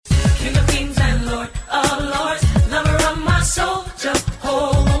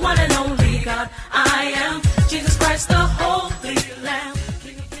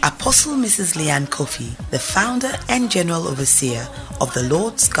Apostle Mrs. Leanne Kofi, the founder and general overseer of the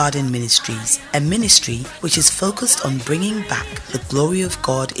Lord's Garden Ministries, a ministry which is focused on bringing back the glory of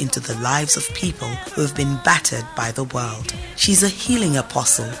God into the lives of people who have been battered by the world. She's a healing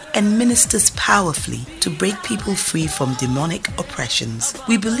apostle and ministers powerfully to break people free from demonic oppressions.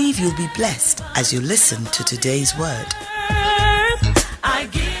 We believe you'll be blessed as you listen to today's word.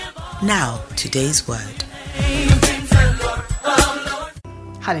 Now, today's word.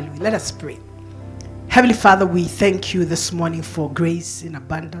 Hallelujah. Let us pray. Heavenly Father, we thank you this morning for grace in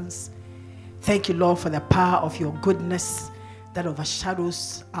abundance. Thank you, Lord, for the power of your goodness that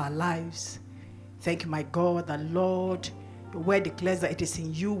overshadows our lives. Thank you, my God, that, Lord, your word declares that it is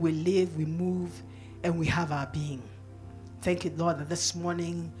in you we live, we move, and we have our being. Thank you, Lord, that this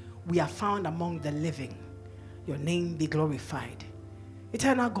morning we are found among the living. Your name be glorified.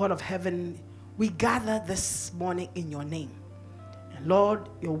 Eternal God of heaven, we gather this morning in your name. Lord,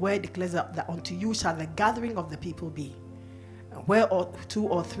 your word declares that unto you shall the gathering of the people be. And where two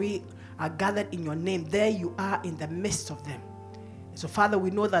or three are gathered in your name, there you are in the midst of them. And so, Father, we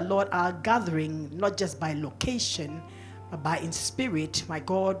know that, Lord, our gathering, not just by location, but by in spirit, my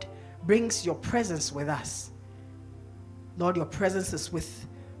God, brings your presence with us. Lord, your presence is with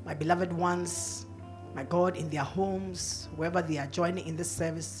my beloved ones, my God, in their homes, wherever they are joining in this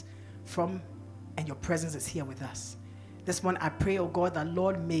service from, and your presence is here with us. This morning I pray, oh God, that,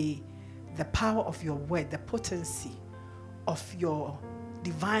 Lord, may the power of your word, the potency of your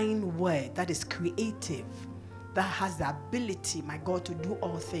divine word that is creative, that has the ability, my God, to do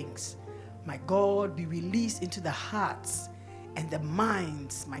all things, my God, be released into the hearts and the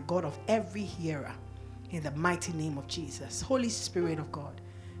minds, my God, of every hearer in the mighty name of Jesus. Holy Spirit of God,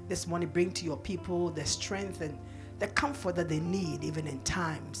 this morning bring to your people the strength and the comfort that they need even in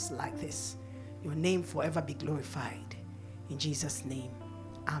times like this. Your name forever be glorified. In Jesus' name,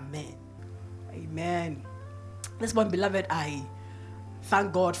 amen. Amen. This morning, beloved, I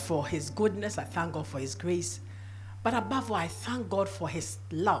thank God for his goodness. I thank God for his grace. But above all, I thank God for his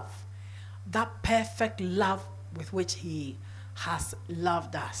love, that perfect love with which he has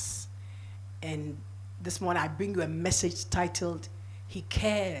loved us. And this morning, I bring you a message titled, He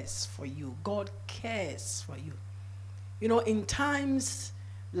Cares for You. God cares for you. You know, in times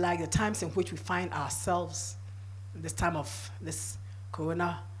like the times in which we find ourselves, this time of this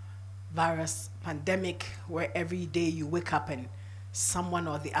coronavirus pandemic, where every day you wake up and someone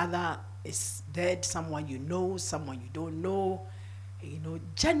or the other is dead, someone you know, someone you don't know, you know,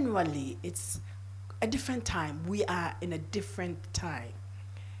 generally it's a different time. We are in a different time.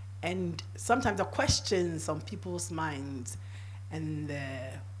 And sometimes the questions on people's minds and the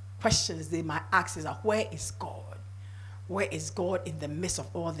questions they might ask is, where is God? Where is God in the midst of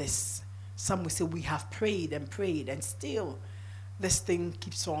all this? Some will say we have prayed, and still this thing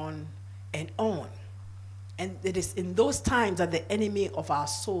keeps on and on. And it is in those times that the enemy of our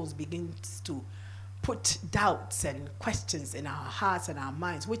souls begins to put doubts and questions in our hearts and our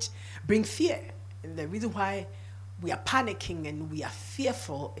minds, which bring fear. And the reason why we are panicking and we are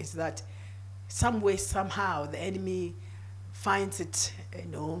fearful is that some way, somehow, the enemy finds it,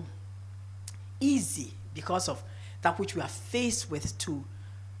 easy because of that which we are faced with to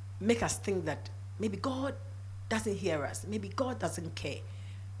make us think that maybe God doesn't hear us. Maybe God doesn't care.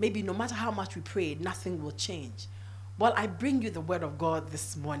 Maybe no matter how much we pray, nothing will change. Well, I bring you the word of God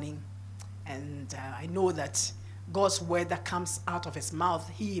this morning. And I know that God's word that comes out of his mouth,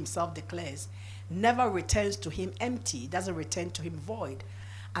 he himself declares, never returns to him empty. It doesn't return to him void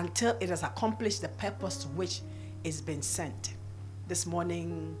until it has accomplished the purpose to which it's been sent. This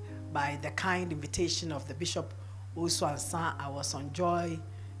morning, by the kind invitation of the Bishop Osu Ansan, I was on Joy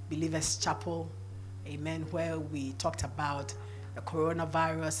Believers Chapel, amen, where we talked about the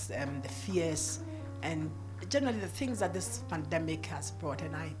coronavirus, the fears, and generally the things that this pandemic has brought.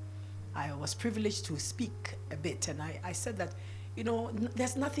 And I was privileged to speak a bit, and I said that,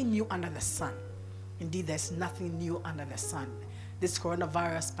 there's nothing new under the sun. Indeed, there's nothing new under the sun. This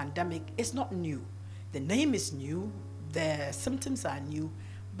coronavirus pandemic is not new. The name is new, the symptoms are new,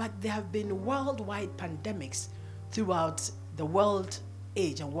 but there have been worldwide pandemics throughout the world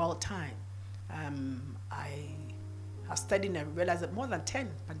age and world time. I have studied and realized that more than 10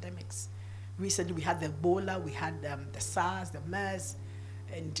 pandemics. Recently we had the Ebola, we had the SARS, the MERS,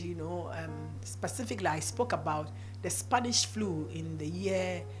 and specifically I spoke about the Spanish flu in the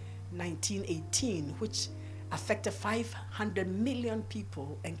year 1918, which affected 500 million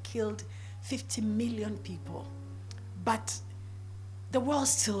people and killed 50 million people. But the world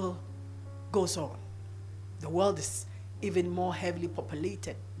still goes on. The world is even more heavily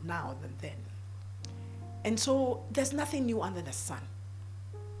populated now than then. And so there's nothing new under the sun.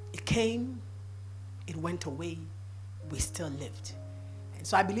 It came, it went away, we still lived. And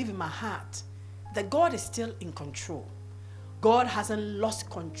so I believe in my heart that God is still in control. God hasn't lost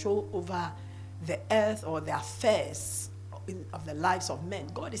control over the earth or the affairs of the lives of men.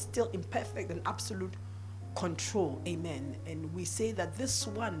 God is still in perfect and absolute control. Amen. And we say that this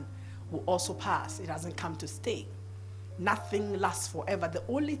one will also pass. It hasn't come to stay. Nothing lasts forever. The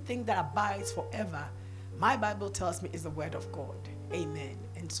only thing that abides forever, my Bible tells me, is the word of God. Amen.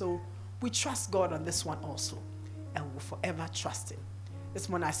 And so we trust God on this one also, and we'll forever trust him. This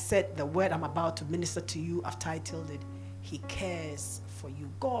morning I said the word I'm about to minister to you, I've titled it, He Cares for You.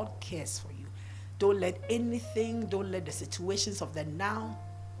 God cares for you. Don't let anything, don't let the situations of the now,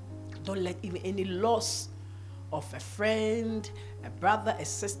 don't let even any loss of a friend, a brother, a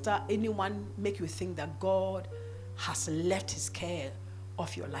sister, anyone make you think that God has left his care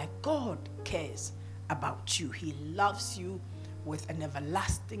of your life. God cares about you. He loves you with an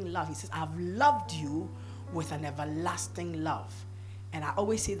everlasting love. He says, I've loved you with an everlasting love. And I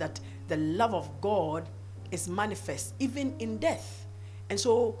always say that the love of God is manifest even in death. And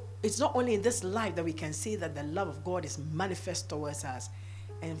so it's not only in this life that we can say that the love of God is manifest towards us.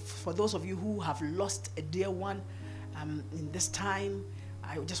 And for those of you who have lost a dear one in this time,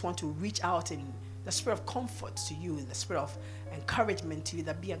 I just want to reach out in the spirit of comfort to you, in the spirit of encouragement to you,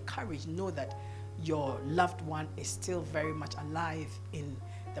 that be encouraged. Know that your loved one is still very much alive in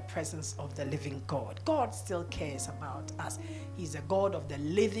the presence of the living God. God still cares about us. He's a God of the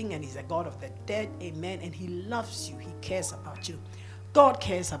living and he's a God of the dead. Amen. And he loves you. He cares about you. God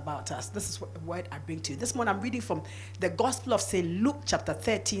cares about us. This is what the word I bring to you. This morning I'm reading from the Gospel of St. Luke chapter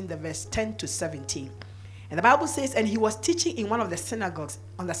 13, the verse 10 to 17. And the Bible says, and he was teaching in one of the synagogues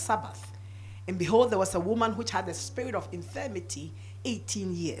on the Sabbath. And behold, there was a woman which had the spirit of infirmity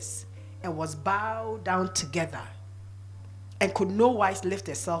 18 years and was bowed down together and could no wise lift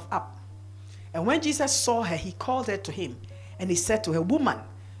herself up. And when Jesus saw her, he called her to him, and he said to her, Woman,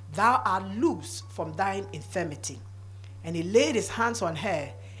 thou art loosed from thine infirmity. And he laid his hands on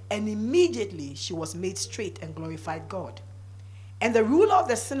her, and immediately she was made straight and glorified God. And the ruler of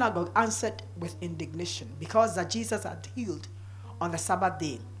the synagogue answered with indignation, because that Jesus had healed on the Sabbath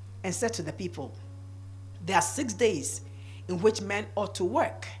day, and said to the people, There are 6 days in which men ought to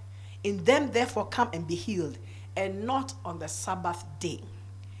work. In them therefore come and be healed, and not on the Sabbath day.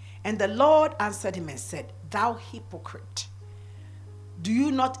 And the Lord answered him and said, Thou hypocrite, do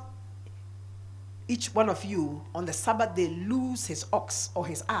you not each one of you on the Sabbath day loose his ox or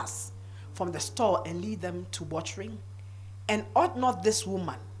his ass from the stall and lead them to watering? And ought not this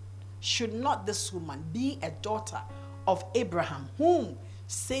woman, should not this woman, be a daughter of Abraham, whom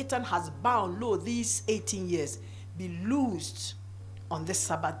Satan has bound, lo, these 18 years, be loosed on this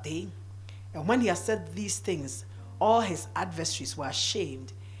Sabbath day? And when he had said these things, all his adversaries were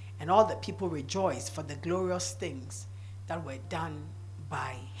ashamed, and all the people rejoiced for the glorious things that were done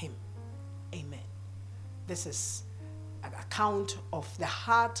by him. Amen. This is an account of the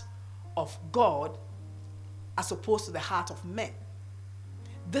heart of God as opposed to the heart of men.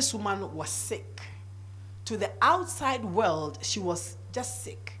 This woman was sick. To the outside world, she was just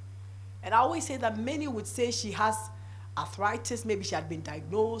sick. And I always say that many would say she has arthritis. Maybe she had been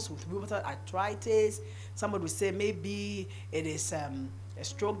diagnosed with rheumatoid arthritis. Someone would say maybe it is a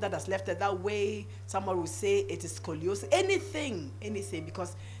stroke that has left her that way. Someone would say it is scoliosis. Anything,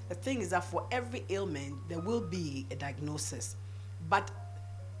 because the thing is that for every ailment, there will be a diagnosis. But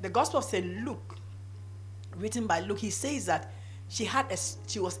the Gospel of St. Luke, written by Luke, he says that she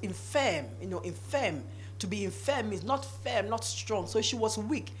was infirm. Infirm. To be infirm means not firm, not strong. So she was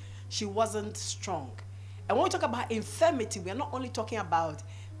weak. She wasn't strong. And when we talk about infirmity, we are not only talking about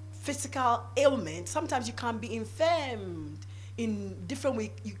physical ailment. Sometimes you can be infirmed in different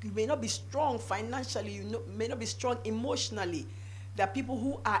ways. You may not be strong financially. You may not be strong emotionally. There are people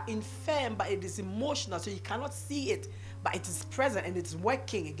who are infirm, but it is emotional, so you cannot see it, but it is present and it is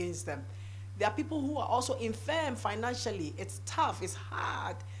working against them. There are people who are also infirm financially. It's tough, it's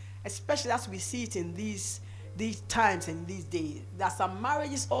hard, especially as we see it in these times and these days. There are some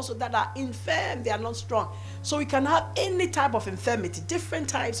marriages also that are infirm, they are not strong. So we can have any type of infirmity, different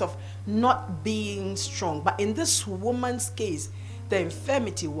types of not being strong. But in this woman's case, the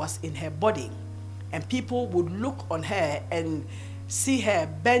infirmity was in her body. And people would look on her and see her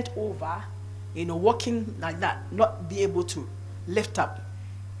bent over, walking like that, not be able to lift up.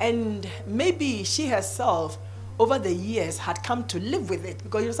 And maybe she herself, over the years, had come to live with it.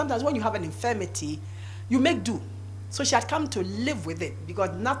 Because sometimes when you have an infirmity, you make do. So she had come to live with it,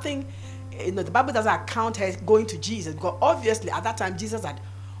 because nothing, the Bible doesn't account her going to Jesus, because obviously at that time Jesus had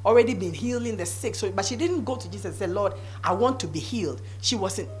already been healing the sick. So, but she didn't go to Jesus and say, Lord, I want to be healed. She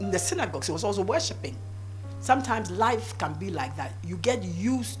was in the synagogue. She was also worshiping. Sometimes life can be like that. You get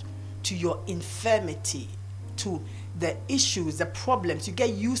used to your infirmity, to the issues, the problems. You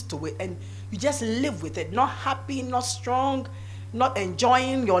get used to it and you just live with it. Not happy, not strong, not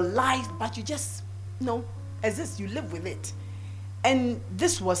enjoying your life, but you just, exist. You live with it. And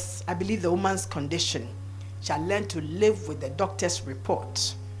this was, I believe, the woman's condition. She had learned to live with the doctor's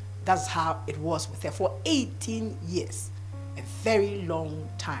report. That's how it was with her for 18 years. A very long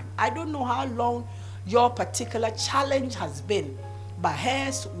time. I don't know how long your particular challenge has been, but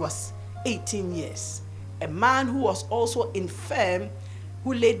hers was 18 years. A man who was also infirm,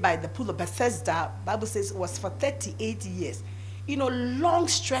 who laid by the pool of Bethesda, Bible says, was for 38 years. Long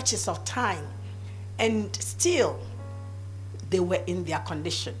stretches of time. And still, they were in their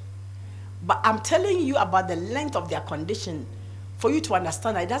condition. But I'm telling you about the length of their condition for you to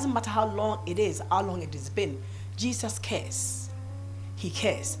understand that it doesn't matter how long it is, how long it has been. Jesus cares. He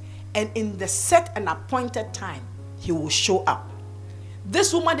cares. And in the set and appointed time, he will show up.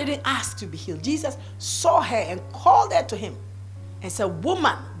 This woman didn't ask to be healed. Jesus saw her and called her to him and said,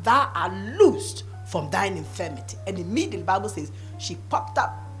 woman, thou art loosed from thine infirmity. And immediately the Bible says she popped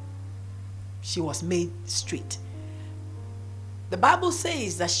up. She was made straight. The Bible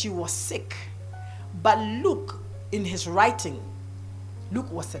says that she was sick. But Luke, in his writing,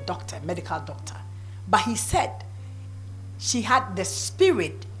 Luke was a doctor, a medical doctor. But he said she had the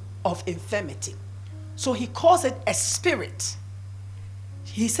spirit of infirmity. So he calls it a spirit.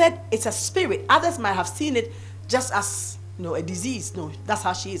 He said it's a spirit. Others might have seen it just as a disease. No, that's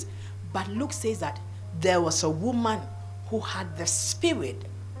how she is. But Luke says that there was a woman who had the spirit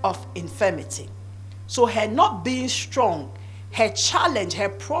of infirmity. So her not being strong, her challenge, her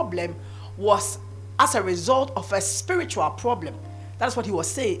problem was as a result of a spiritual problem. That's what he was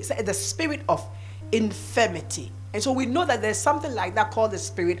saying. He said the spirit of infirmity. And so we know that there's something like that called the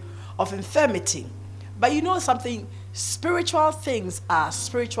spirit of infirmity. But something, spiritual things are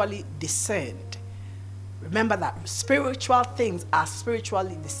spiritually discerned. Remember that. Spiritual things are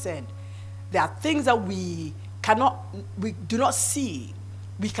spiritually discerned. There are things that we do not see,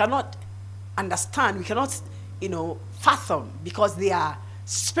 we cannot understand, we cannot, fathom, because they are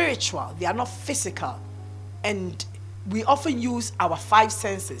spiritual, they are not physical. And we often use our five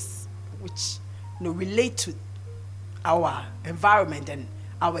senses, which relate to our environment and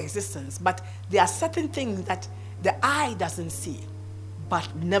our existence. But there are certain things that the eye doesn't see, but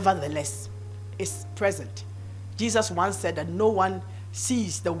nevertheless is present. Jesus once said that no one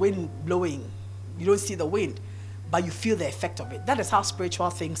sees the wind blowing. You don't see the wind, but you feel the effect of it. That is how spiritual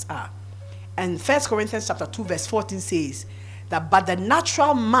things are. And 1 Corinthians chapter 2 verse 14 says that, but the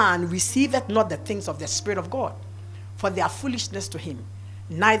natural man receiveth not the things of the Spirit of God, for they are foolishness to him.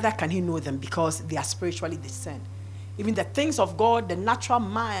 Neither can he know them, because they are spiritually discerned. Even the things of God, the natural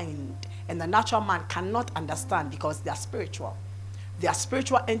mind and the natural man cannot understand, because they are spiritual. There are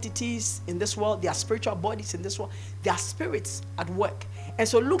spiritual entities in this world. There are spiritual bodies in this world. There are spirits at work. And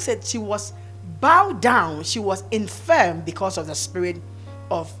so Luke said she was bowed down. She was infirm because of the spirit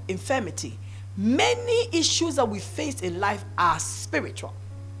of infirmity. Many issues that we face in life are spiritual.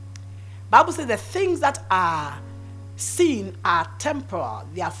 Bible says the things that are seen are temporal.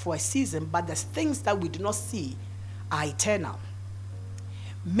 They are for a season. But the things that we do not see are eternal.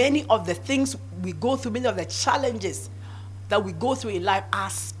 Many of the things we go through, many of the challenges that we go through in life are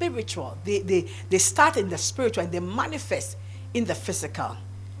spiritual. They start in the spiritual and they manifest in the physical.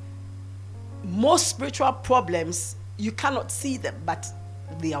 Most spiritual problems, you cannot see them, but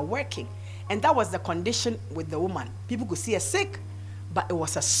they are working. And that was the condition with the woman. People could see her sick, but it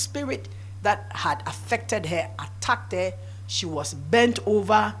was a spirit that had affected her, attacked her. She was bent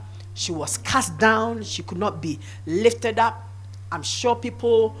over. She was cast down. She could not be lifted up. I'm sure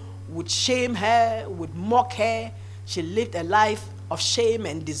people would shame her, would mock her. She lived a life of shame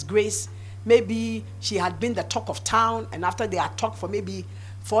and disgrace. Maybe she had been the talk of town, and after they had talked for maybe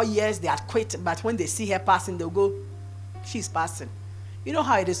 4 years, they had quit. But when they see her passing, they'll go, she's passing. You know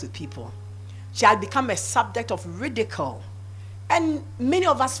how it is with people. She had become a subject of ridicule. And many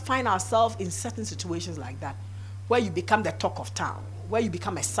of us find ourselves in certain situations like that, where you become the talk of town, where you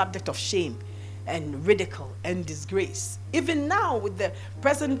become a subject of shame and ridicule and disgrace. Even now with the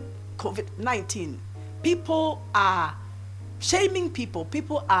present COVID-19, people are shaming people.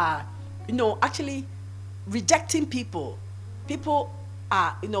 People are, actually rejecting people. People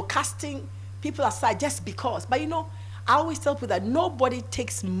are, casting people aside just because. But I always tell people that nobody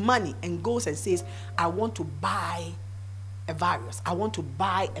takes money and goes and says, I want to buy a virus. I want to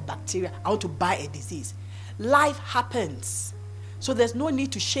buy a bacteria. I want to buy a disease. Life happens. So there's no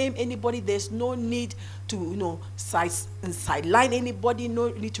need to shame anybody. There's no need to, sideline anybody. No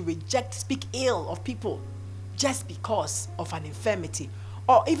need to speak ill of people just because of an infirmity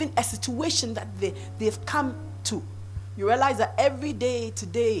or even a situation that they've come to. You realize that every day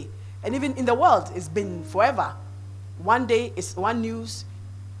today, and even in the world, it's been forever. One day it's one news.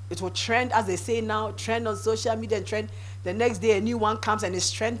 It will trend, as they say now, trend on social media and trend. The next day a new one comes and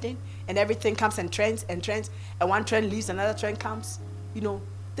it's trending, and everything comes and trends, and one trend leaves, another trend comes.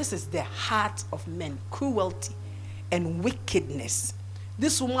 This is the heart of men, cruelty and wickedness.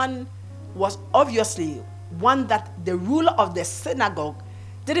 This one was obviously one that the ruler of the synagogue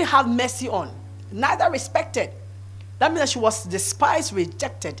didn't have mercy on, neither respected. That means that she was despised,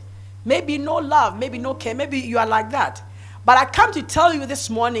 rejected. Maybe no love, maybe no care, maybe you are like that. But I come to tell you this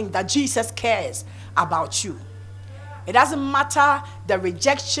morning that Jesus cares about you. It doesn't matter the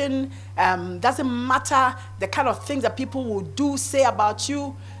rejection, doesn't matter the kind of things that people will do, say about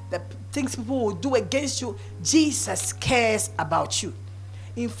you, the things people will do against you. Jesus cares about you.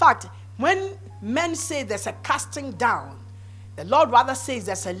 In fact, when men say there's a casting down, the Lord rather says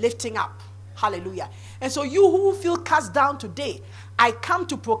there's a lifting up. Hallelujah. And so you who feel cast down today, I come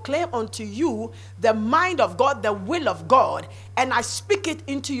to proclaim unto you the mind of God, the will of God, and I speak it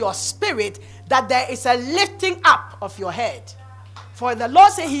into your spirit that there is a lifting up of your head. For the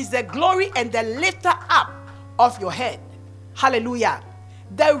Lord said he's the glory and the lifter up of your head. Hallelujah.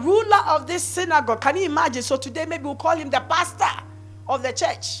 The ruler of this synagogue, can you imagine? So today maybe we'll call him the pastor of the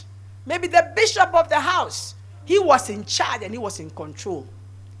church. Maybe the bishop of the house. He was in charge and he was in control.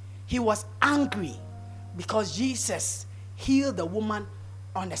 He was angry because Jesus healed the woman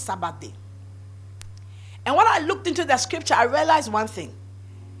on the Sabbath day. And when I looked into the scripture, I realized one thing.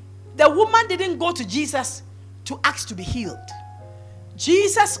 The woman didn't go to Jesus to ask to be healed.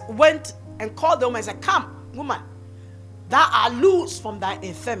 Jesus went and called the woman and said, "Come, woman, thou art loose from thy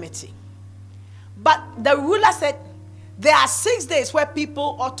infirmity." But the ruler said, there are 6 days where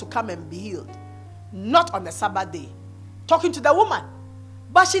people ought to come and be healed, not on the Sabbath day. Talking to the woman.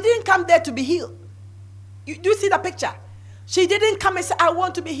 But she didn't come there to be healed. Do you see the picture? She didn't come and say, "I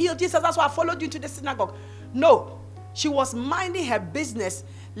want to be healed, Jesus, that's why I followed you to the synagogue." No. She was minding her business,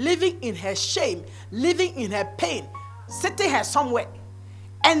 living in her shame, living in her pain, sitting her somewhere.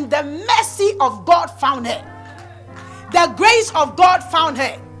 And the mercy of God found her. The grace of God found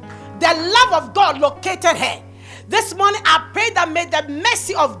her. The love of God located her. This morning I pray that may the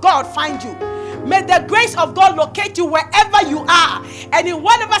mercy of God find you. May the grace of God locate you wherever you are. And in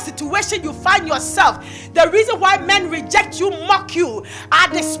whatever situation you find yourself, the reason why men reject you, mock you,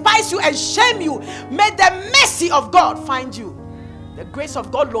 despise you and shame you, may the mercy of God find you. The grace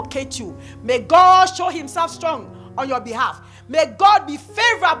of God locate you. May God show himself strong on your behalf. May God be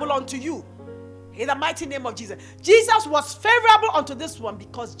favorable unto you. In the mighty name of Jesus. Jesus was favorable unto this one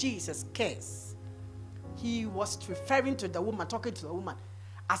because Jesus cares. He was referring to the woman, talking to the woman,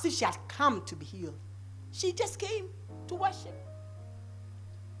 as if she had come to be healed. She just came to worship.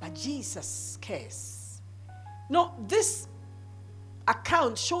 But Jesus cares. No, this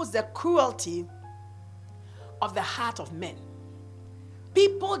account shows the cruelty of the heart of men.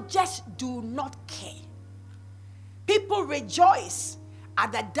 People just do not care. People rejoice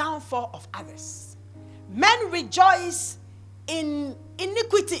at the downfall of others. Men rejoice in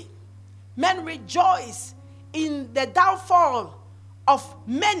iniquity. Men rejoice in the downfall of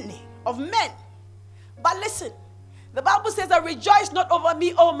men. But listen, the Bible says that rejoice not over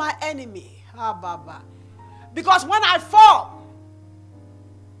me, O my enemy. Because when I fall,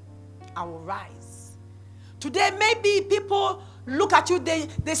 I will rise. Today maybe people look at you, they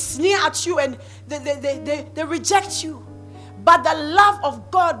sneer at you and they reject you. But the love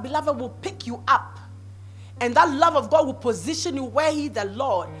of God, beloved, will pick you up. And that love of God will position you where He, the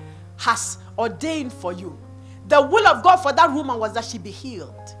Lord, has ordained for you. The will of God for that woman was that she be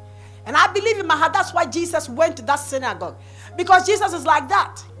healed. And I believe in my heart that's why Jesus went to that synagogue. Because Jesus is like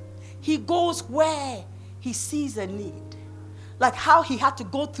that. He goes where He sees a need. Like how He had to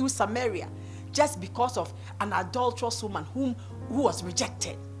go through Samaria just because of an adulterous woman who was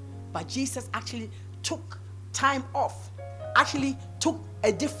rejected. But Jesus actually took time off. Actually took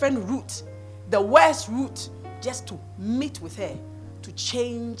a different route. The worst route, just to meet with her, to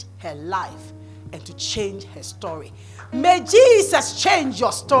change her life and to change her story. May Jesus change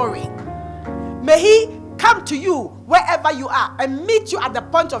your story. May He come to you wherever you are and meet you at the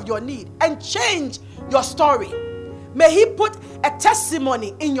point of your need and change your story. May He put a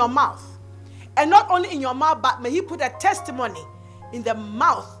testimony in your mouth. And not only in your mouth, but may He put a testimony in the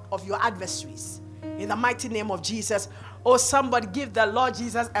mouth of your adversaries. In the mighty name of Jesus. Oh, somebody give the Lord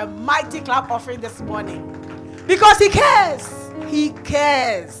Jesus a mighty clap offering this morning. Because He cares. He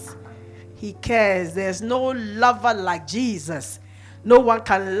cares. He cares. There's no lover like Jesus. No one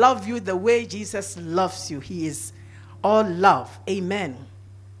can love you the way Jesus loves you. He is all love. Amen.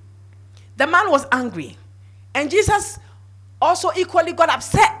 The man was angry. And Jesus also equally got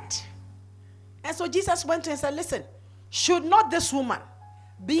upset. And so Jesus went to him and said, listen, should not this woman,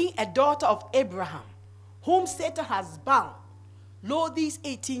 being a daughter of Abraham, whom Satan has bound, lo, these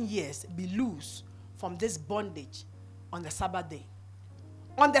 18 years, be loose from this bondage on the Sabbath day?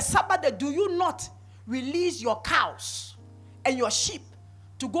 On the Sabbath day, do you not release your cows and your sheep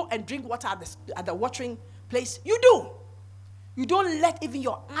to go and drink water at the watering place? You do. You don't let even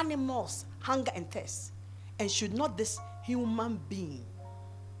your animals hunger and thirst. And should not this human being,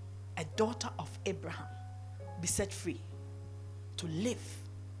 a daughter of Abraham, be set free to live,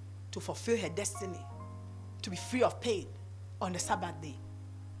 to fulfill her destiny, to be free of pain on the Sabbath day?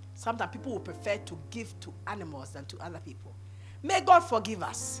 Sometimes people will prefer to give to animals than to other people. May God forgive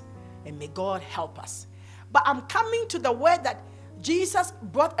us and may God help us. But I'm coming to the word that Jesus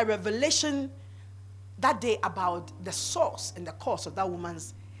brought a revelation that day about the source and the cause of that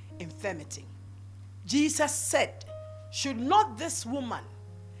woman's infirmity. Jesus said, should not this woman,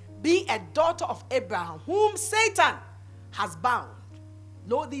 be a daughter of Abraham, whom Satan has bound,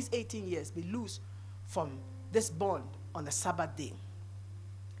 lo, these 18 years, be loose from this bond on the Sabbath day?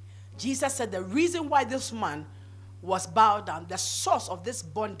 Jesus said the reason why this woman was bowed down, the source of this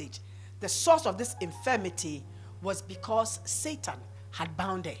bondage, the source of this infirmity, was because Satan had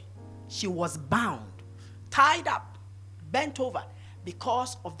bound her. She was bound, tied up, bent over,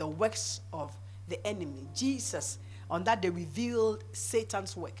 because of the works of the enemy. Jesus, on that day, revealed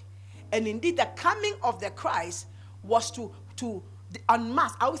Satan's work. And indeed, the coming of the Christ was to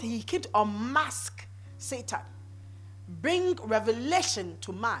unmask. I would say he came to unmask Satan, bring revelation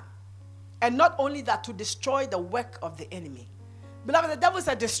to man. And not only that, to destroy the work of the enemy. Beloved, the devil is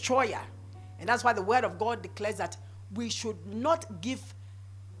a destroyer. And that's why the word of God declares that we should not give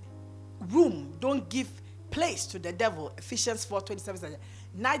room, don't give place to the devil. Ephesians 4:27 says,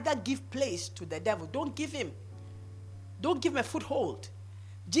 neither give place to the devil. Don't give him a foothold.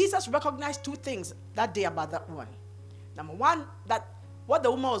 Jesus recognized two things that day about that one. Number one, that what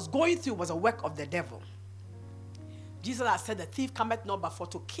the woman was going through was a work of the devil. Jesus has said, the thief cometh not but for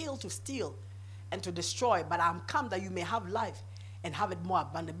to kill, to steal, and to destroy. But I am come that you may have life and have it more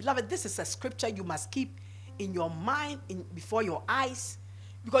abundant. Beloved, this is a scripture you must keep in your mind, before your eyes.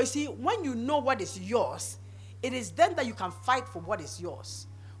 Because you see, when you know what is yours, it is then that you can fight for what is yours.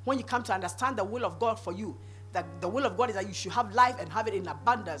 When you come to understand the will of God for you, that the will of God is that you should have life and have it in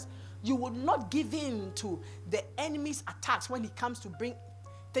abundance, you will not give in to the enemy's attacks when he comes to bring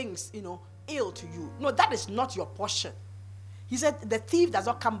things, ill to you. No, that is not your portion. He said the thief does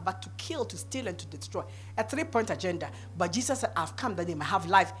not come but to kill, to steal, and to destroy. A 3-point agenda. But Jesus said, I've come that they may have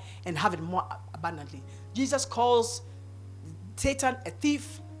life and have it more abundantly. Jesus calls Satan a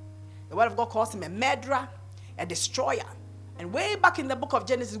thief. The word of God calls him a murderer, a destroyer. And way back in the book of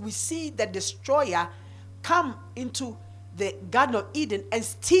Genesis, we see the destroyer come into the Garden of Eden and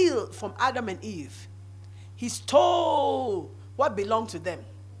steal from Adam and Eve. He stole what belonged to them,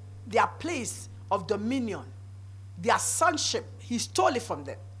 their place of dominion, their sonship. He stole it from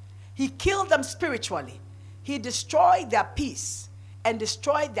them. He killed them spiritually. He destroyed their peace and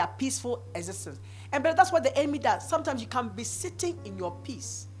destroyed their peaceful existence. And but that's what the enemy does. Sometimes you can be sitting in your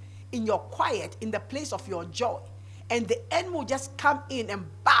peace, in your quiet, in the place of your joy, and the enemy will just come in and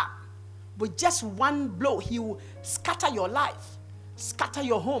bam, with just one blow, he will scatter your life, scatter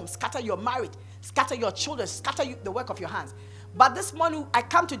your home, scatter your marriage, scatter your children, scatter the work of your hands. But this morning, I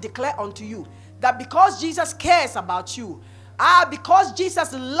come to declare unto you that because Jesus cares about you, because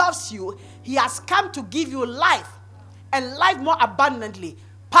Jesus loves you, he has come to give you life and life more abundantly,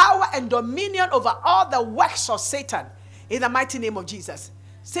 power and dominion over all the works of Satan in the mighty name of Jesus.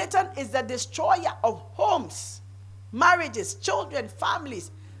 Satan is the destroyer of homes, marriages, children, families,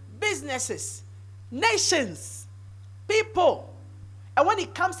 businesses, nations, people. And when he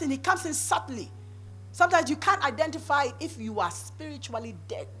comes in subtly. Sometimes you can't identify if you are spiritually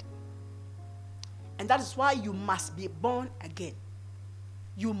dead. And that is why you must be born again.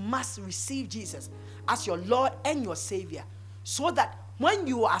 You must receive Jesus as your Lord and your Savior, so that when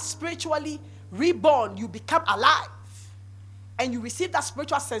you are spiritually reborn, you become alive. And you receive that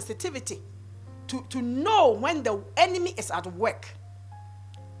spiritual sensitivity to know when the enemy is at work.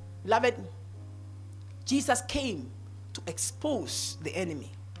 Beloved, Jesus came to expose the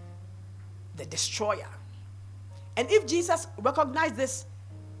enemy, the destroyer. And if Jesus recognized this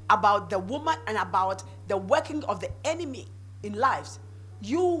about the woman and about the working of the enemy in lives,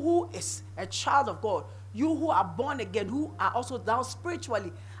 you who is a child of God, You who are born again, who are also now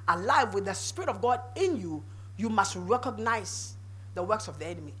spiritually alive with the Spirit of God in you, you must recognize the works of the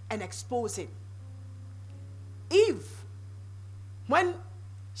enemy and expose him. Eve, when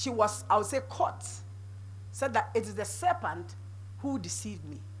she was, I would say, caught, said that it is the serpent who deceived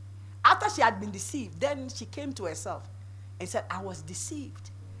me. After she had been deceived, then she came to herself and said, I was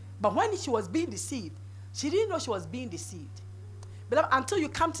deceived. But when she was being deceived, she didn't know she was being deceived. But until you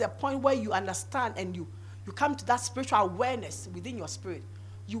come to a point where you understand and you come to that spiritual awareness within your spirit,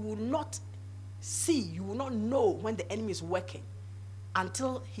 you will not see, you will not know when the enemy is working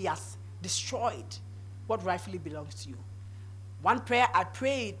until he has destroyed what rightfully belongs to you. One prayer I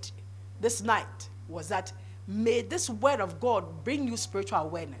prayed this night was that may this word of God bring you spiritual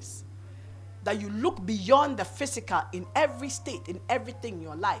awareness, that you look beyond the physical in every state, in everything in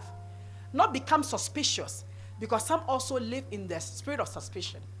your life, not become suspicious, because some also live in the spirit of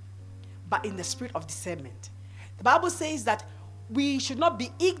suspicion, but in the spirit of discernment. The Bible says that we should not be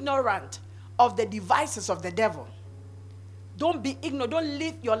ignorant of the devices of the devil. Don't be ignorant. Don't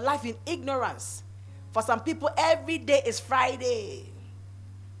live your life in ignorance. For some people, every day is Friday.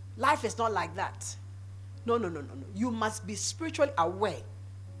 Life is not like that. No. You must be spiritually aware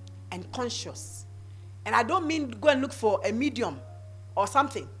and conscious. And I don't mean go and look for a medium or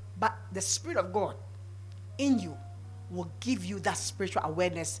something, but the Spirit of God in you will give you that spiritual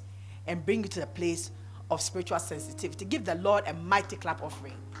awareness and bring you to the place of spiritual sensitivity. Give the Lord a mighty clap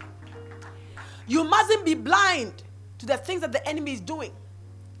offering. You mustn't be blind to the things that the enemy is doing.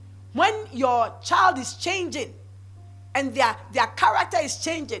 When your child is changing and their character is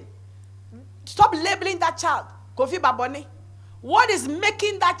changing, stop labeling that child. Kofi Baboni. What is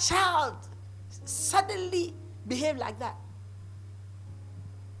making that child suddenly behave like that?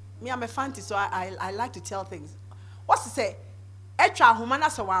 Me, I'm a fancy, so I like to tell things. What's to say? Etra humana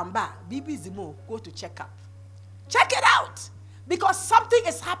sawamba, bibi zimo, go to check up. Check it out. Because something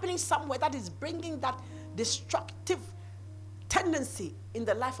is happening somewhere that is bringing that destructive tendency in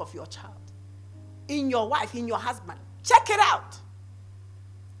the life of your child, in your wife, in your husband. Check it out.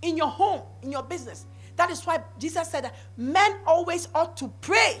 In your home, in your business. That is why Jesus said that men always ought to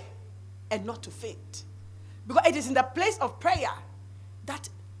pray and not to faint. Because it is in the place of prayer that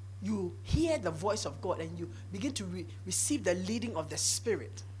you hear the voice of God and you begin to receive the leading of the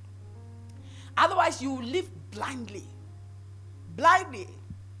Spirit. Otherwise, you live blindly,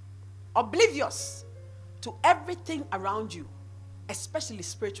 oblivious to everything around you, especially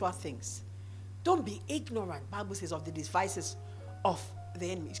spiritual things. Don't be ignorant, Bible says, of the devices of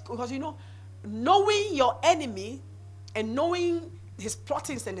the enemy. Because knowing your enemy and knowing his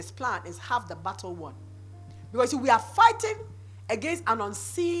plottings and his plan is half the battle won. Because we are fighting against an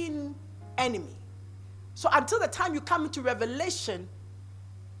unseen enemy. So until the time you come into revelation,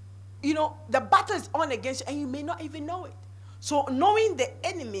 the battle is on against you and you may not even know it. So knowing the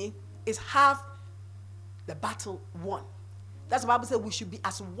enemy is half the battle won. That's why the Bible says we should be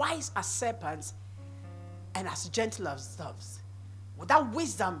as wise as serpents and as gentle as doves. Well, that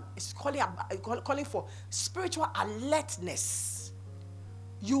wisdom is calling for spiritual alertness.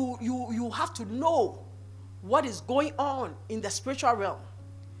 You have to know what is going on in the spiritual realm.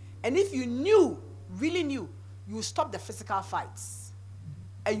 And if you really knew, you stop the physical fights.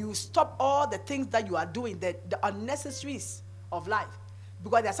 And you stop all the things that you are doing, the unnecessaries of life.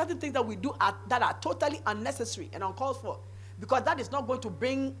 Because there are certain things that we do that are totally unnecessary and uncalled for. Because that is not going to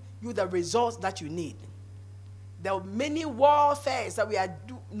bring you the results that you need. There are many warfares that we are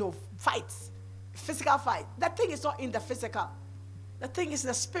fights, physical fight. That thing is not in the physical. The thing is in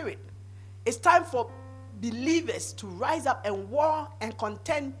the spirit. It's time for believers to rise up and war and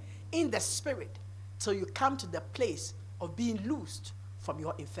contend in the spirit till you come to the place of being loosed from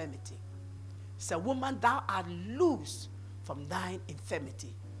your infirmity. Say, woman, thou art loosed from thine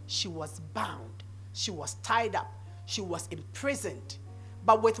infirmity. She was bound. She was tied up. She was imprisoned.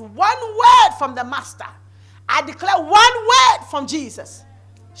 But with one word from the master, I declare one word from Jesus,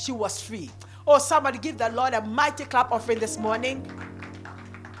 she was free. Oh, somebody give the Lord a mighty clap offering this morning.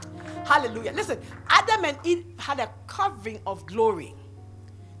 Hallelujah. Listen, Adam and Eve had a covering of glory.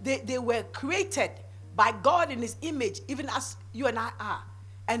 They were created by God in his image, even as you and I are,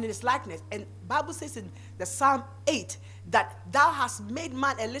 and in his likeness. And Bible says in the Psalm 8 that thou hast made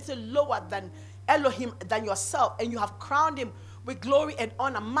man a little lower than Elohim, than yourself, and you have crowned him with glory and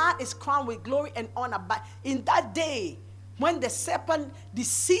honor. Man is crowned with glory and honor. But in that day, when the serpent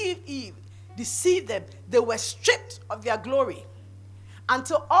deceived them, they were stripped of their glory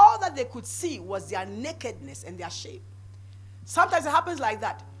until all that they could see was their nakedness and their shame. Sometimes it happens like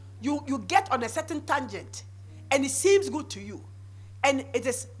that. You get on a certain tangent and it seems good to you. and it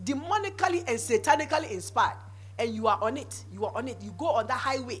is demonically and satanically inspired, and you are on it. You go on that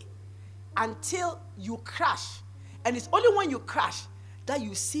highway until you crash. And it's only when you crash that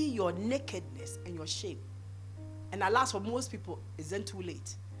you see your nakedness and your shame. And alas, for most people, it isn't too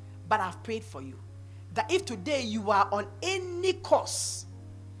late. But I've prayed for you that if today you are on any course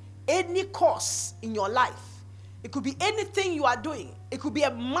in your life, it could be anything you are doing, it could be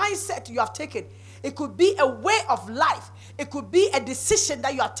a mindset you have taken, it could be a way of life, it could be a decision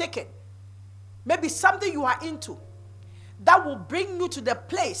that you are taking, maybe something you are into that will bring you to the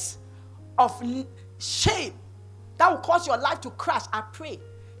place of shame, that will cause your life to crash. I pray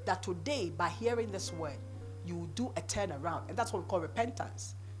that today, by hearing this word, you will do a turnaround. And that's what we call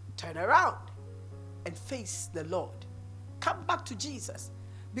repentance. Turn around and face the Lord. Come back to Jesus.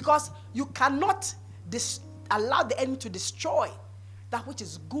 Because you cannot allow the enemy to destroy that which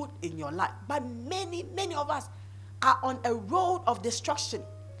is good in your life. But many of us are on a road of destruction.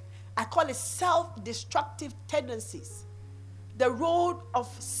 I call it self-destructive tendencies. The road of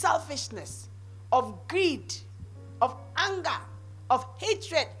selfishness, of greed, of anger, of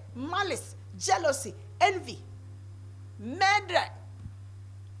hatred, malice, jealousy, envy, murder,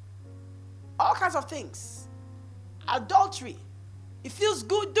 all kinds of things. Adultery. It feels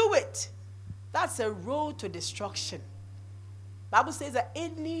good, do it. That's a road to destruction. The Bible says that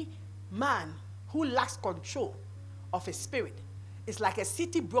any man who lacks control of his spirit is like a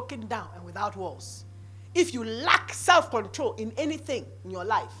city broken down and without walls. If you lack self-control in anything in your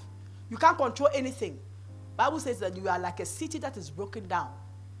life, you can't control anything. The Bible says that you are like a city that is broken down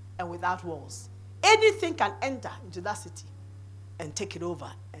and without walls. Anything can enter into that city and take it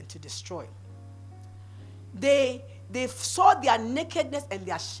over and to destroy. They saw their nakedness and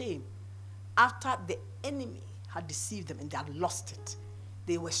their shame after the enemy had deceived them and they had lost it.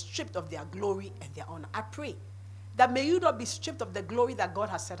 They were stripped of their glory and their honor. I pray that may you not be stripped of the glory that God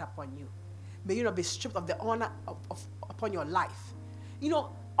has set upon you. May you not be stripped of the honor upon your life. You know,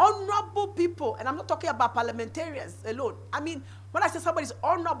 honorable people, and I'm not talking about parliamentarians alone. I mean, when I say somebody is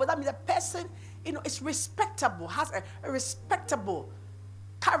honorable, that means a person, you know, is respectable, has a respectable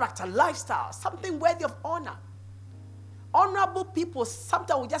character, lifestyle, something worthy of honor. Honorable people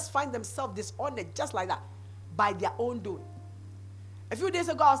sometimes will just find themselves dishonored just like that by their own doing. A few days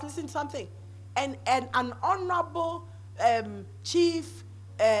ago, I was listening to something, and an honorable chief,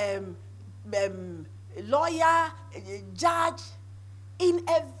 lawyer, judge, in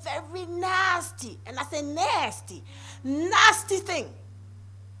a very nasty, and I say nasty thing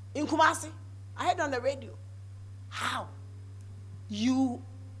in Kumasi. I heard on the radio how you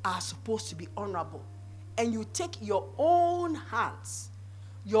are supposed to be honorable, and you take your own hands,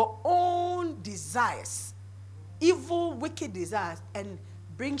 your own desires, evil, wicked desires, and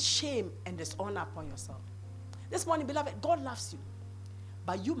bring shame and dishonor upon yourself. This morning, beloved, God loves you,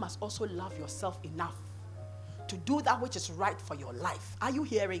 but you must also love yourself enough to do that which is right for your life. Are you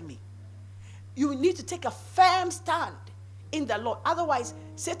hearing me? You need to take a firm stand in the Lord. Otherwise,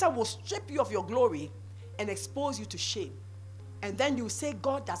 Satan will strip you of your glory and expose you to shame. And then you say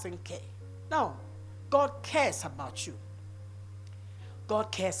God doesn't care. No, God cares about you.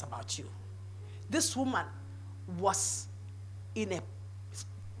 God cares about you. This woman was in a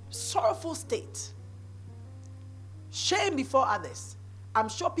sorrowful state. Shame before others. I'm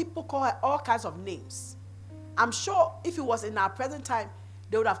sure people call her all kinds of names. I'm sure if it was in our present time,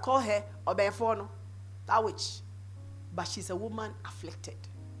 they would have called her Obefono, that witch. But she's a woman afflicted,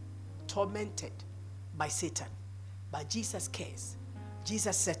 tormented by Satan. But Jesus cares.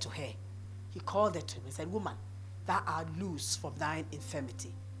 Jesus said to her, he called her to him and said, woman, thou art loose from thine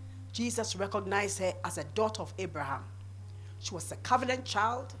infirmity. Jesus recognized her as a daughter of Abraham. She was a covenant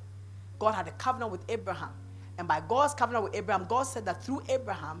child. God had a covenant with Abraham. And by God's covenant with Abraham, God said that through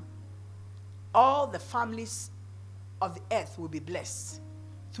Abraham, all the families of the earth will be blessed.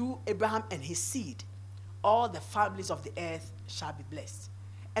 Through Abraham and his seed, all the families of the earth shall be blessed.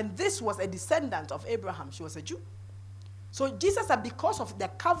 And this was a descendant of Abraham. She was a Jew. So Jesus said because of the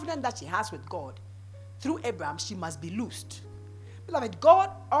covenant that she has with God, through Abraham, she must be loosed. Beloved, God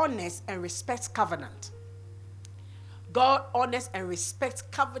honors and respects covenant. God honors and respects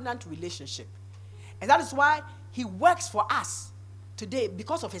covenant relationship. And that is why he works for us today,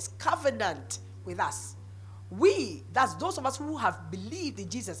 because of his covenant with us. We, that's those of us who have believed in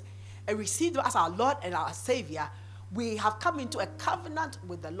Jesus and received him as our Lord and our Savior, we have come into a covenant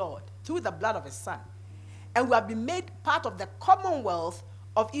with the Lord through the blood of his Son. And we have been made part of the commonwealth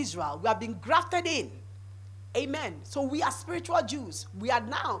of Israel. We have been grafted in. Amen. So we are spiritual Jews. We are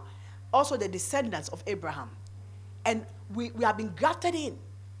now also the descendants of Abraham. And we have been grafted in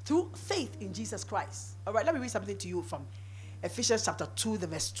through faith in Jesus Christ. All right, let me read something to you from Ephesians chapter 2, the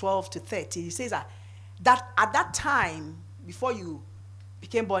verse 12 to 13. He says that at that time, before you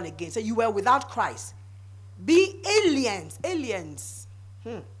became born again, so you were without Christ, be aliens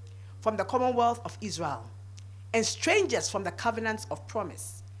from the commonwealth of Israel, and strangers from the covenants of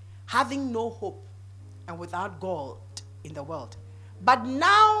promise, having no hope and without God in the world. But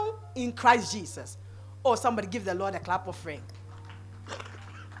now in Christ Jesus. Oh, somebody give the Lord a clap of offering.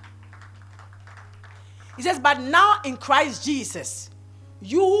 He says, but now in Christ Jesus,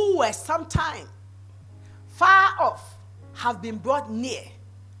 you who were sometime far off have been brought near.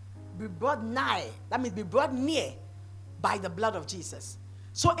 Be brought nigh. That means be brought near by the blood of Jesus.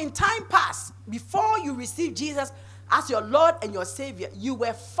 So in time past, before you received Jesus as your Lord and your Savior, you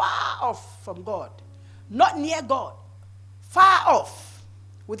were far off from God. Not near God. Far off.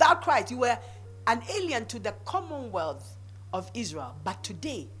 Without Christ, you were an alien to the commonwealth of Israel. But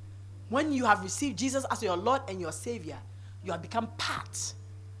today, when you have received Jesus as your Lord and your Savior, you have become part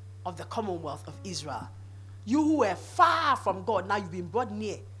of the commonwealth of Israel. You who were far from God, now you've been brought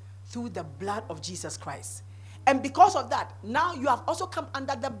near through the blood of Jesus Christ. And because of that, now you have also come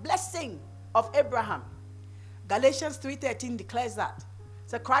under the blessing of Abraham. Galatians 3:13 declares that.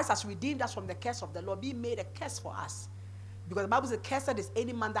 So Christ has redeemed us from the curse of the law, being made a curse for us. Because the Bible says, cursed is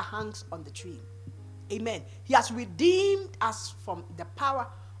any man that hangs on the tree. Amen. He has redeemed us from the power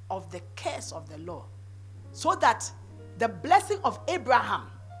of the curse of the law. So that the blessing of Abraham,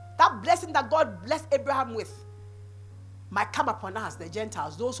 that blessing that God blessed Abraham with, might come upon us, the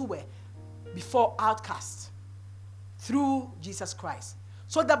Gentiles, those who were before outcasts, through Jesus Christ.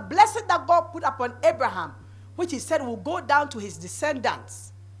 So the blessing that God put upon Abraham, which he said will go down to his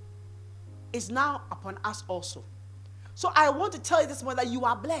descendants, is now upon us also. So I want to tell you this morning that you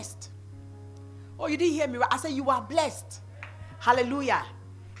are blessed. Oh, you didn't hear me right? I said you are blessed. Hallelujah.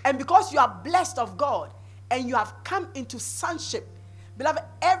 And because you are blessed of God and you have come into sonship, beloved,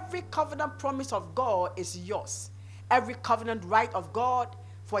 every covenant promise of God is yours. Every covenant right of God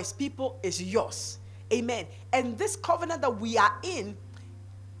for his people is yours. Amen. And this covenant that we are in,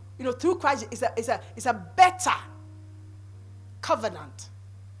 through Christ is a better covenant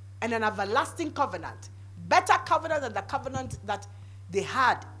and an everlasting covenant. Better covenant than the covenant that they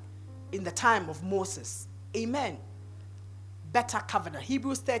had in the time of Moses. Amen. Better covenant.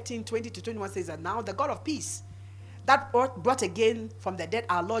 Hebrews 13:20-21 says that now the God of peace that brought again from the dead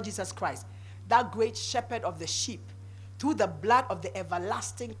our Lord Jesus Christ, that great shepherd of the sheep, through the blood of the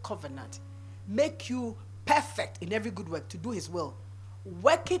everlasting covenant, make you perfect in every good work to do his will,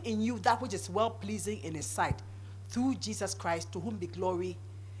 working in you that which is well-pleasing in his sight, through Jesus Christ, to whom be glory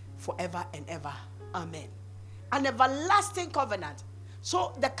forever and ever. Amen. An everlasting covenant.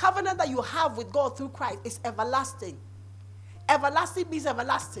 So the covenant that you have with God through Christ is everlasting. Everlasting means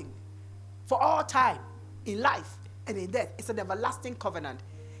everlasting for all time in life and in death. It's an everlasting covenant.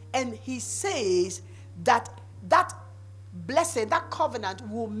 And he says that blessing, that covenant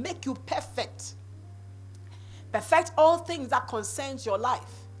will make you perfect. Perfect all things that concerns your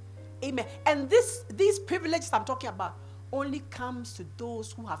life. Amen. And these privileges I'm talking about only comes to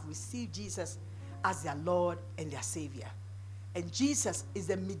those who have received Jesus as their Lord and their Savior. And Jesus is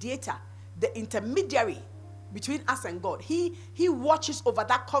the mediator, the intermediary between us and God. He watches over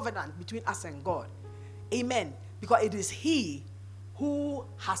that covenant between us and God. Amen. Because it is he who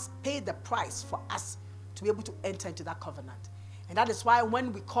has paid the price for us to be able to enter into that covenant. And that is why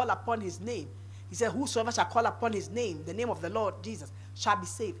when we call upon his name, he said, whosoever shall call upon his name, the name of the Lord Jesus, shall be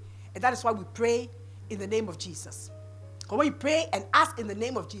saved. And that is why we pray in the name of Jesus. When we pray and ask in the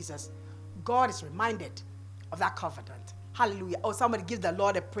name of Jesus, God is reminded of that covenant. Hallelujah. Oh, somebody give the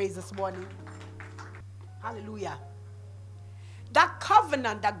Lord a praise this morning. Hallelujah. That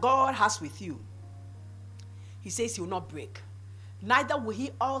covenant that God has with you, he says he will not break. Neither will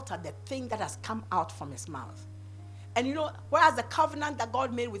he alter the thing that has come out from his mouth. And whereas the covenant that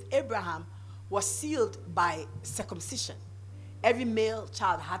God made with Abraham was sealed by circumcision, every male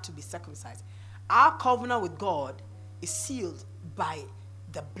child had to be circumcised. Our covenant with God is sealed by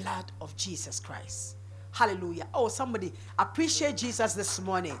the blood of Jesus Christ. Hallelujah. Oh, somebody appreciate Jesus this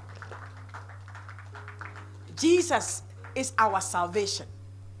morning. Jesus is our salvation.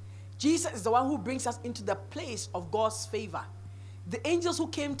 Jesus is the one who brings us into the place of God's favor. The angels who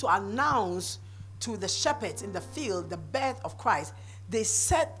came to announce to the shepherds in the field the birth of Christ, they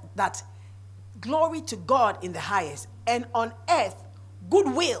said that glory to God in the highest, and on earth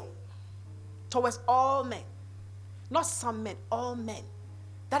goodwill towards all men. Not some men, all men.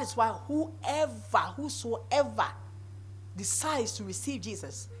 That is why whosoever decides to receive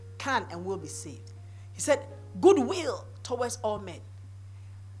Jesus can and will be saved. He said, goodwill towards all men.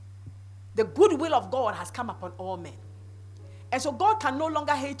 The goodwill of God has come upon all men. And so God can no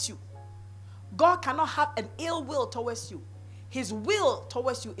longer hate you. God cannot have an ill will towards you. His will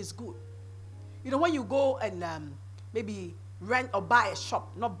towards you is good. You know, when you go and maybe rent or buy a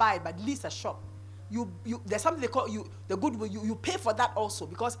shop, not buy it, but lease a shop, there's something they call the goodwill. You pay for that also,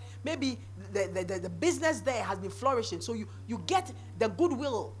 because maybe the business there has been flourishing. So you get the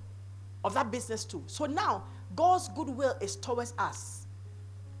goodwill of that business too. So now God's goodwill is towards us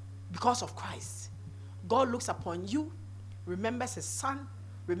because of Christ. God looks upon you, remembers his son,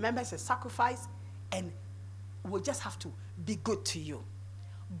 remembers his sacrifice, and will just have to be good to you.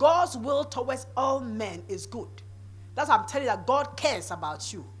 God's will towards all men is good. That's why I'm telling you that God cares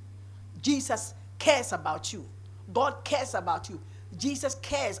about you. Jesus cares about you. God cares about you. Jesus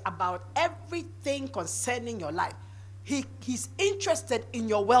cares about everything concerning your life. He's interested in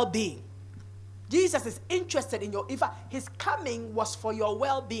your well-being. Jesus is interested in in fact, his coming was for your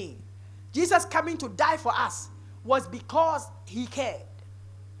well-being. Jesus coming to die for us was because he cared.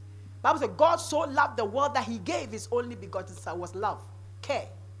 Bible says God so loved the world that he gave his only begotten son. Was love, care.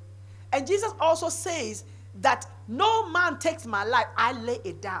 And Jesus also says that no man takes my life, I lay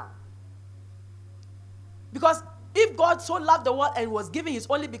it down. Because if God so loved the world and was giving his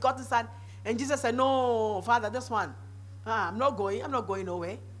only begotten son, and Jesus said, no, Father, this one, I'm not going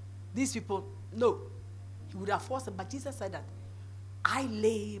nowhere. These people, no. He would have forced it, but Jesus said that, I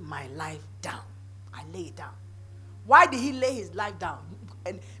lay my life down. I lay it down. Why did he lay his life down?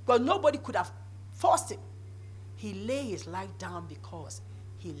 And because nobody could have forced him. He lay his life down because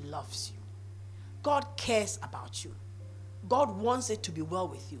he loves you. God cares about you. God wants it to be well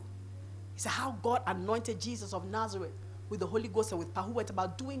with you. He said how God anointed Jesus of Nazareth with the Holy Ghost and with power, who went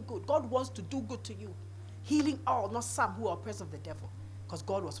about doing good. God wants to do good to you. Healing all, not some who are oppressed of the devil, because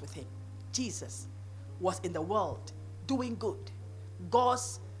God was with him. Jesus was in the world doing good.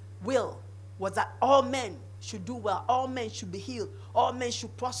 God's will was that all men should do well. All men should be healed. All men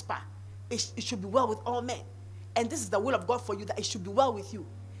should prosper. It should be well with all men. And this is the will of God for you, that it should be well with you.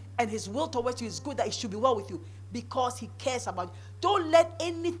 And his will towards you is good, that it should be well with you, because he cares about you. Don't let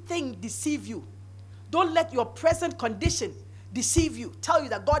anything deceive you. Don't let your present condition deceive you, tell you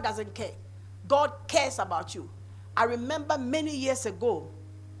that God doesn't care. God cares about you. I remember many years ago,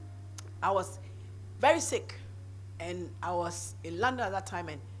 I was very sick, and I was in London at that time,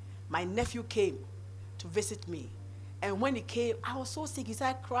 and my nephew came to visit me. And when he came, I was so sick. He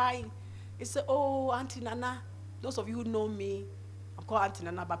started crying. He said, oh, Auntie Nana, those of you who know me, I'm called Auntie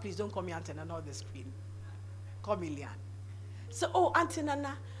Nana, but please don't call me Auntie Nana on the screen. Call me Lian. So, oh, Auntie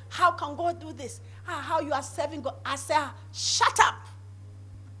Nana, how can God do this? How you are serving God? I said, shut up.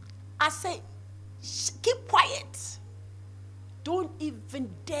 I say, keep quiet. Don't even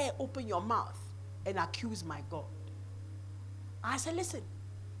dare open your mouth and accuse my God. I said, listen,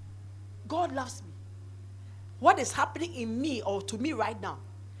 God loves me. What is happening in me or to me right now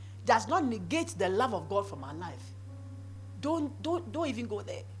does not negate the love of God for my life. Don't even go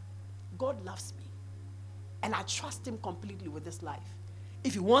there. God loves me. And I trust him completely with this life.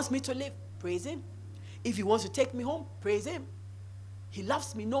 If he wants me to live, praise him. If he wants to take me home, praise him. He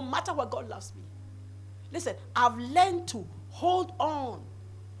loves me no matter what. God loves me. Listen, I've learned to hold on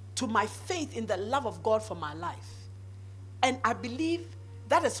to my faith in the love of God for my life. And I believe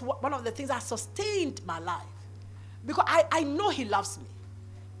that is one of the things that sustained my life. Because I know he loves me.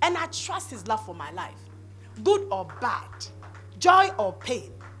 And I trust his love for my life. Good or bad, joy or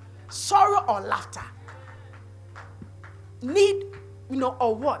pain, sorrow or laughter, need,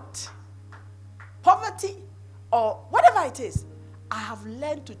 or what, poverty or whatever it is, I have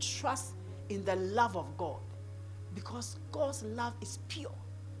learned to trust in the love of God, because God's love is pure,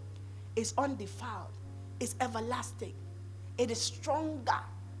 is undefiled, is everlasting. It is stronger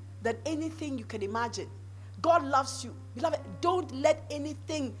than anything you can imagine. God loves you. Beloved, don't let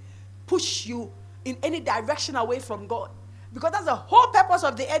anything push you in any direction away from God, because that's the whole purpose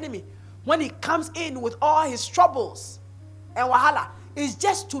of the enemy. When he comes in with all his troubles and wahala, is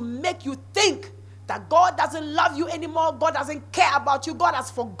just to make you think that God doesn't love you anymore. God doesn't care about you. God has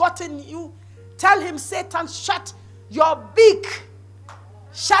forgotten you. Tell him, Satan, shut your beak.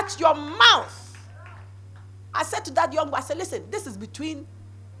 Shut your mouth. I said to that young boy, I said, listen, this is between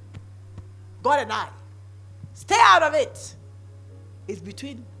God and I. Stay out of it. It's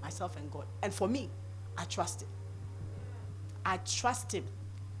between myself and God. And for me, I trust him. I trust him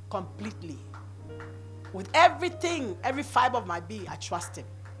completely. With everything, every fiber of my being, I trust him.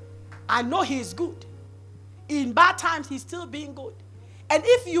 I know he is good. In bad times, he's still being good. And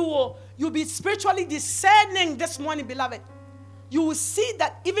if you'll be spiritually discerning this morning, beloved, you will see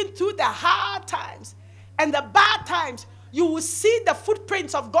that even through the hard times and the bad times, you will see the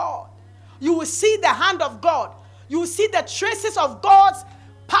footprints of God. You will see the hand of God. you see the traces of God's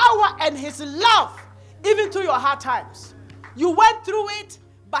power and his love, even through your hard times. You went through it,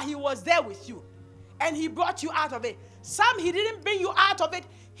 but he was there with you. And he brought you out of it. Some he didn't bring you out of it.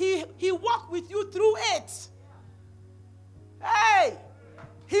 He walked with you through it. Hey!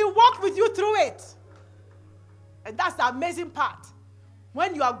 He walked with you through it. And that's the amazing part.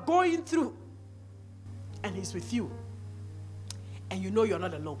 When you are going through, and he's with you, and you know you're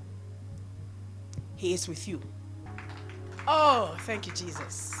not alone. He is with you. Oh, thank you,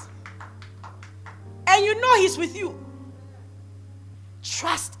 Jesus. And you know he's with you.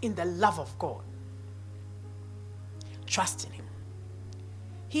 Trust in the love of God. Trust in him.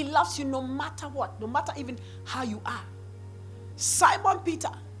 He loves you no matter what, no matter even how you are. Simon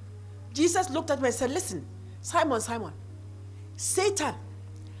Peter, Jesus looked at him and said, listen, Simon, Simon, Satan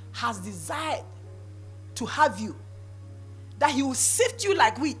has desired to have you, that he will sift you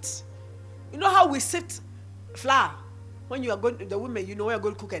like wheat. You know how we sift flour? When you are going to the women, you know when you're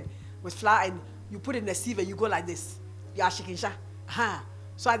going to cook with flour and you put it in a sieve and you go like this. You are shaking. So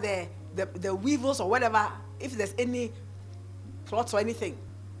the weevils or whatever, if there's any clots or anything,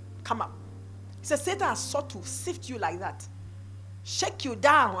 come up. He says Satan has sought to sift you like that. Shake you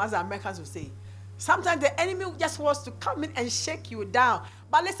down, as the Americans will say. Sometimes the enemy just wants to come in and shake you down.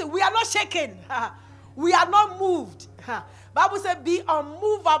 But listen, we are not shaken. We are not moved. Bible says be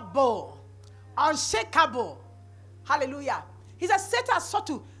unmovable, unshakable. Hallelujah. He said Satan has sought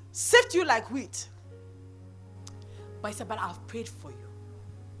to sift you like wheat. But he said, but I've prayed for you.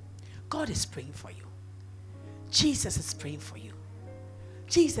 God is praying for you. Jesus is praying for you.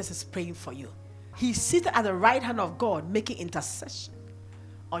 Jesus is praying for you. He's seated at the right hand of God, making intercession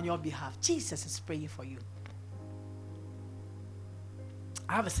on your behalf. Jesus is praying for you.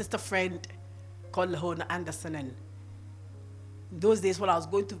 I have a sister friend called Lahona Anderson, and in those days when I was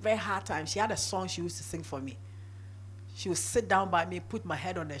going through very hard times, she had a song she used to sing for me. She would sit down by me, put my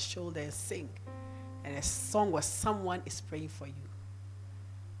head on her shoulder and sing. And the song was, someone is praying for you.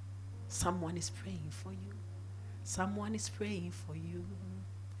 Someone is praying for you. Someone is praying for you.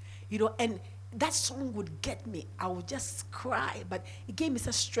 You know, and that song would get me. I would just cry, but it gave me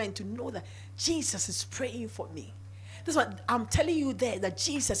such strength to know that Jesus is praying for me. This is what I'm telling you there, that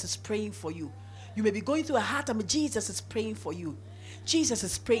Jesus is praying for you. You may be going through a hard time, but Jesus is praying for you. Jesus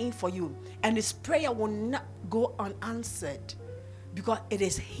is praying for you. And his prayer will not go unanswered, because it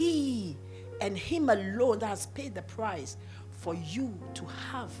is he and him alone that has paid the price for you to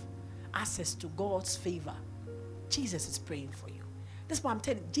have access to God's favor. Jesus is praying for you. That's why I'm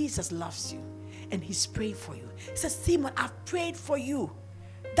telling you, Jesus loves you and he's praying for you. He says, Simon, I've prayed for you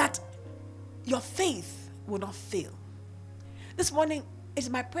that your faith will not fail. This morning, it's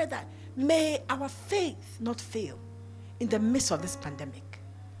my prayer that may our faith not fail in the midst of this pandemic.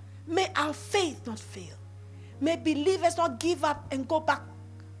 May our faith not fail. May believers not give up and go back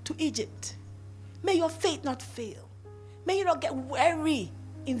to Egypt. May your faith not fail. May you not get weary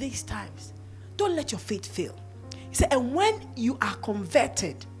in these times. Don't let your faith fail. He said, and when you are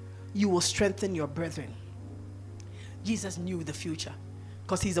converted, you will strengthen your brethren. Jesus knew the future,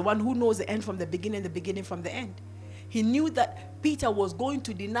 because he's the one who knows the end from the beginning from the end. He knew that Peter was going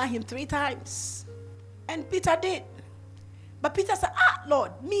to deny him 3 times. And Peter did. But Peter said,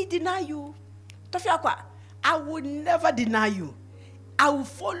 Lord, me deny you. I will never deny you. I will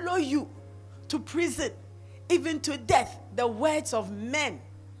follow you to prison, even to death, the words of men.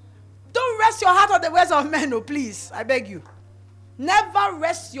 Don't rest your heart on the words of men, please. I beg you. Never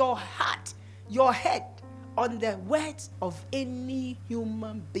rest your heart, your head, on the words of any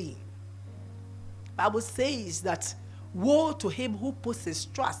human being. The Bible says that woe to him who puts his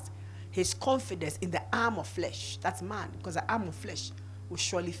trust, his confidence in the arm of flesh. That's man, because the arm of flesh will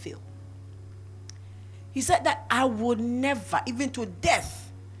surely fail. He said that I would never, even to death,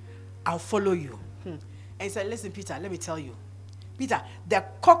 I'll follow you. And he said, listen, Peter, let me tell you. Peter, the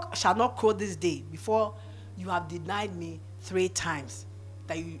cock shall not crow this day before you have denied me 3 times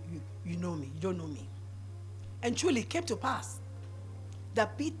that you know me. You don't know me. And truly it came to pass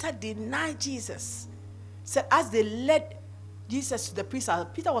that Peter denied Jesus. Said as they led Jesus to the priest,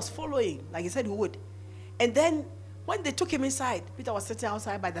 Peter was following, like he said he would. And then when they took him inside, Peter was sitting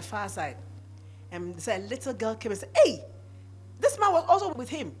outside by the fireside. And they said, a little girl came and said, hey, this man was also with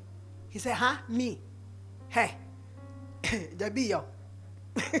him. He said, me? Hey. Jabiyo.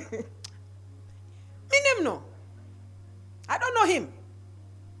 No. I don't know him.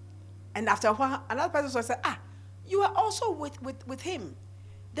 And after a while, another person said, you are also with him.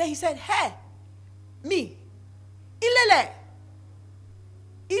 Then he said, hey, me. Ilele.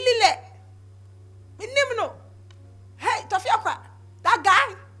 No. Hey, Tofiakwa. That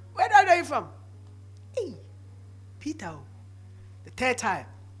guy, where do I know you from? Hey. Peter, the third time,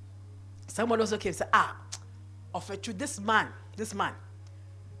 someone also came and said, of a truth, this man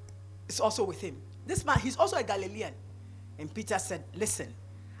is also with him. This man, he's also a Galilean. And Peter said, listen,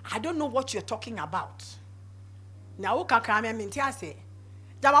 I don't know what you're talking about. Now, who can come and say,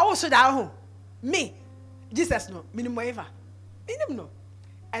 me, Jesus, no, minimum ever. Minimum no.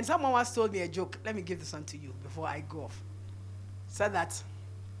 And someone once told me a joke. Let me give this one to you before I go off. Said that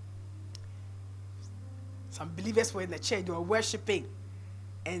some believers were in the church, they were worshiping,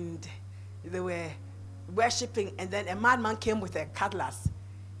 and then a madman came with a cutlass,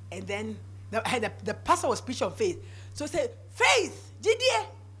 and then the pastor was preaching on faith. So he said, faith, GDA.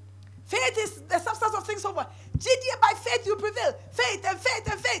 Faith is the substance of things over. GDA, by faith you prevail. Faith and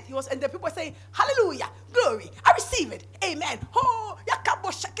faith and faith. And the people were saying, hallelujah, glory, I receive it. Amen. Oh,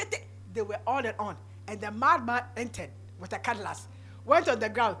 they were on and on. And the madman entered with a cutlass, went on the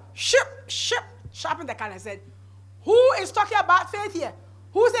ground, sharpened the cutlass and said, who is talking about faith here?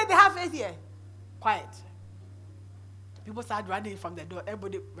 Who said they have faith here? Quiet. People started running from the door.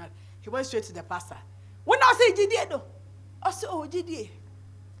 Everybody ran. He went straight to the pastor. We now say GDA though. I said, oh, GDA.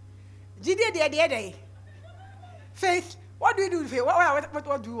 GDA the other day. Faith. What do you do with faith?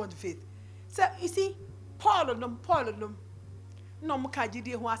 What do you want with faith? So you see, Paul and them. No, muka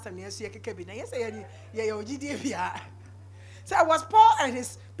GDA who asked me, yes, GDA. So it was Paul and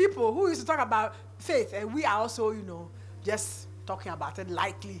his people who used to talk about faith, and we are also, just talking about it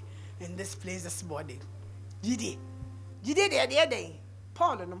lightly in this place this morning. GDA the other day.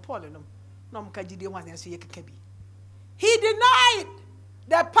 Paul and them. No, muka GDA who asked me, he denied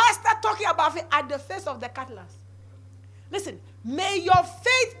the pastor talking about faith at the face of the cutlass. Listen, may your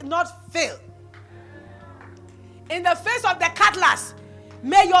faith not fail. In the face of the cutlass,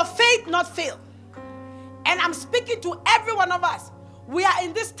 may your faith not fail. And I'm speaking to every one of us. We are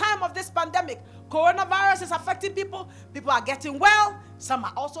in this time of this pandemic. Coronavirus is affecting people. People are getting well. Some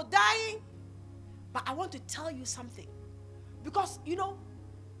are also dying. But I want to tell you something. Because,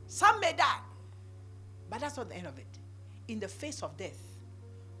 some may die. But that's not the end of it. In the face of death,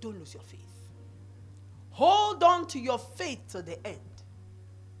 don't lose your faith. Hold on to your faith to the end.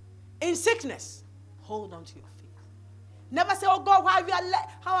 In sickness, hold on to your faith. Never say, oh God,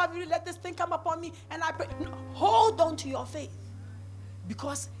 how have you let this thing come upon me? And I pray. No, hold on to your faith.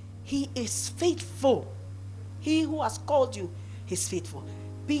 Because he is faithful. He who has called you is faithful.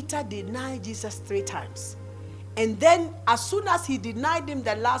 Peter denied Jesus 3 times. And then as soon as he denied him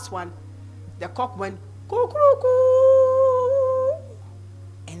the last one, the cock went, coo-coo-coo.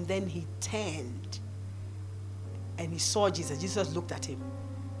 And then he turned. And he saw Jesus. Jesus looked at him.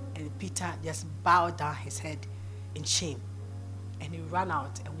 And Peter just bowed down his head in shame, and he ran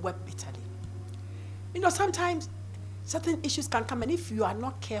out and wept bitterly. Sometimes certain issues can come, and if you are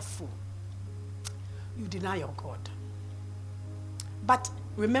not careful, you deny your God. But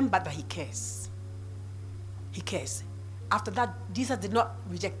remember that he cares. He cares. After that, Jesus did not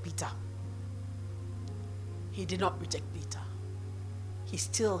reject Peter. He did not reject Peter. He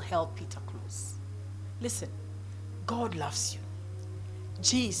still held Peter close. Listen, God loves you.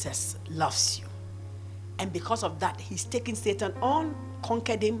 Jesus loves you. And because of that, he's taken Satan on,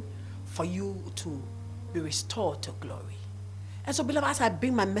 conquered him for you to be restored to glory. And so, beloved, as I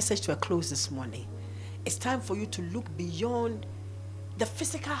bring my message to a close this morning, it's time for you to look beyond the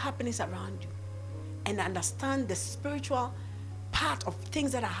physical happenings around you and understand the spiritual part of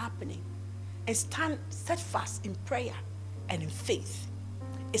things that are happening and stand steadfast in prayer and in faith.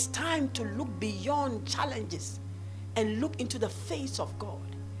 It's time to look beyond challenges and look into the face of God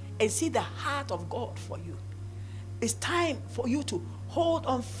and see the heart of God for you. It's time for you to hold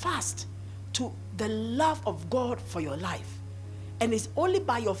on fast to the love of God for your life. And it's only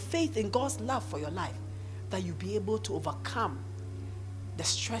by your faith in God's love for your life that you'll be able to overcome the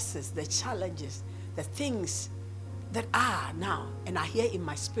stresses, the challenges, the things that are now, and I hear in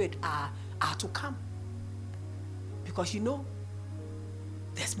my spirit are to come. Because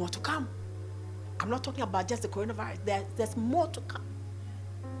there's more to come. I'm not talking about just the coronavirus. There's more to come.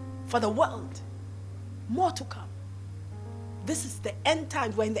 For the world, more to come. This is the end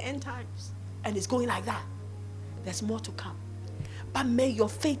times. We're in the end times. And it's going like that. There's more to come. But may your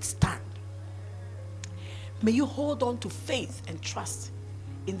faith stand. May you hold on to faith and trust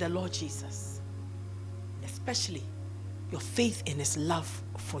in the Lord Jesus. Especially your faith in his love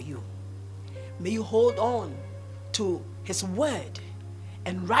for you. May you hold on to his word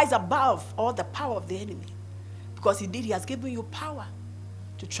and rise above all the power of the enemy. Because indeed he has given you power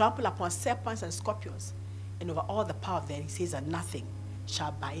to trample upon serpents and scorpions and over all the power of the enemy. He says that nothing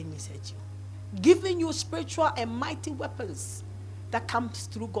shall by any means hurt you. Giving you spiritual and mighty weapons that comes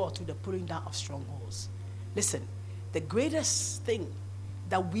through God to the pulling down of strongholds. Listen, the greatest thing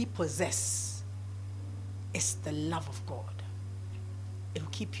that we possess is the love of God. It will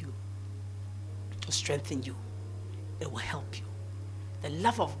keep you, it will strengthen you, it will help you. The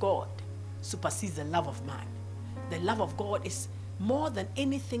love of God supersedes the love of man. The love of God is more than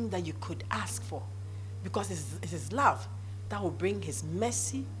anything that you could ask for, because it's His love that will bring His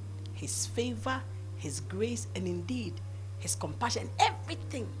mercy, His favor, His grace, and indeed His compassion,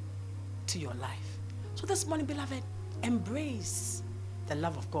 everything to your life. So this morning, beloved, embrace the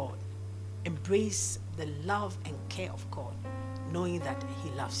love of God. Embrace the love and care of God, knowing that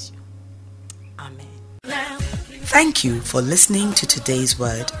He loves you. Amen. Thank you for listening to today's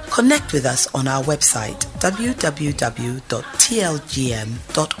word. Connect with us on our website www.tlgm.org.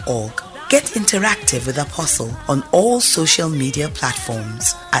 Get interactive with Apostle on all social media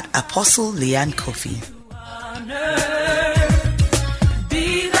platforms at Apostle Leanne Kofi.